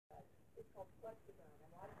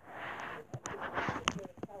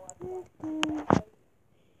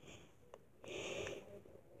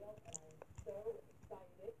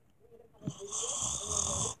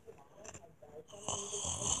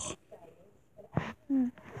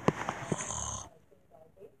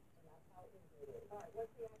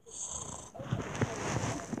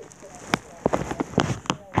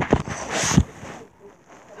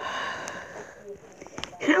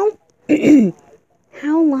How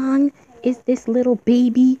how long is this little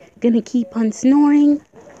baby gonna keep on snoring?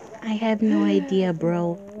 I have no idea,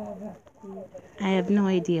 bro. I have no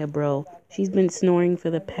idea, bro. She's been snoring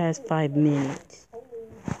for the past 5 minutes.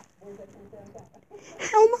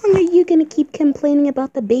 How long are you gonna keep complaining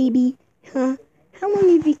about the baby? Huh? How long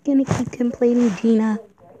are you gonna keep complaining, Gina?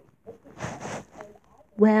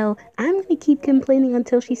 Well, I'm gonna keep complaining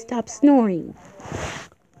until she stops snoring.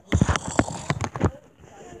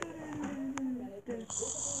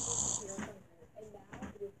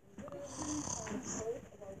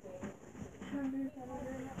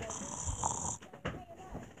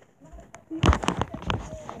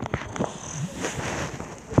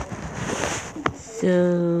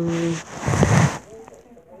 So,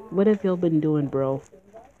 what have y'all been doing, bro?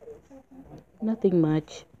 Nothing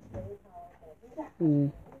much.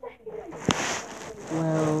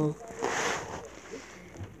 Well,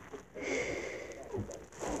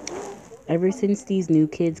 ever since these new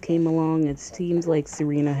kids came along, it seems like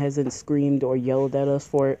Serena hasn't screamed or yelled at us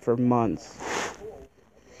for it for months.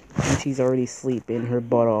 And she's already sleeping her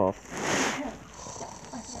butt off.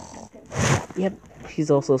 Yep,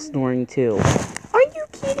 she's also snoring too. Are you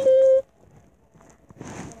kidding me?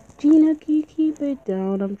 Gina, can you keep it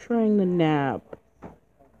down? I'm trying to nap.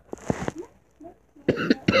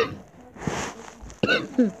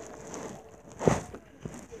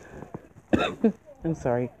 I'm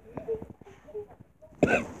sorry.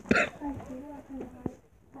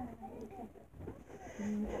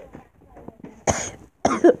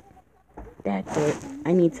 That's it.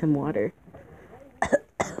 I need some water.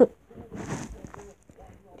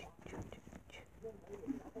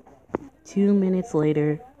 2 minutes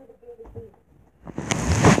later.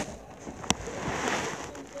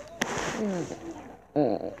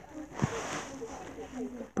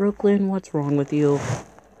 Brooklyn, what's wrong with you?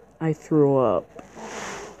 I threw up.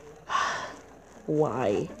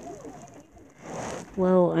 Why?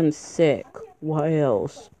 Well, I'm sick. Why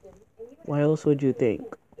else? Why else would you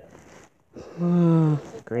think?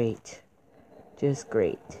 Great. Just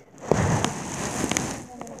great.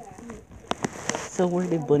 So where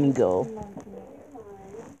did Bunny go?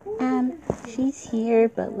 She's here,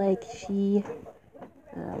 but like she,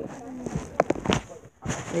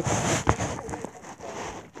 it's,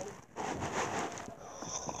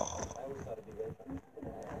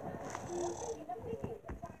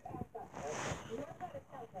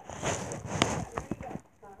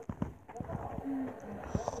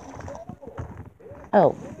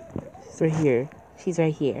 oh, she's right here. She's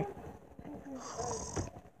right here.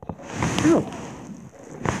 Oh,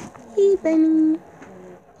 hey, Bunny.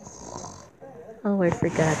 Oh, I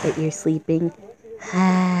forgot that you're sleeping.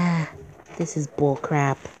 Ah, this is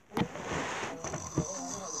bullcrap.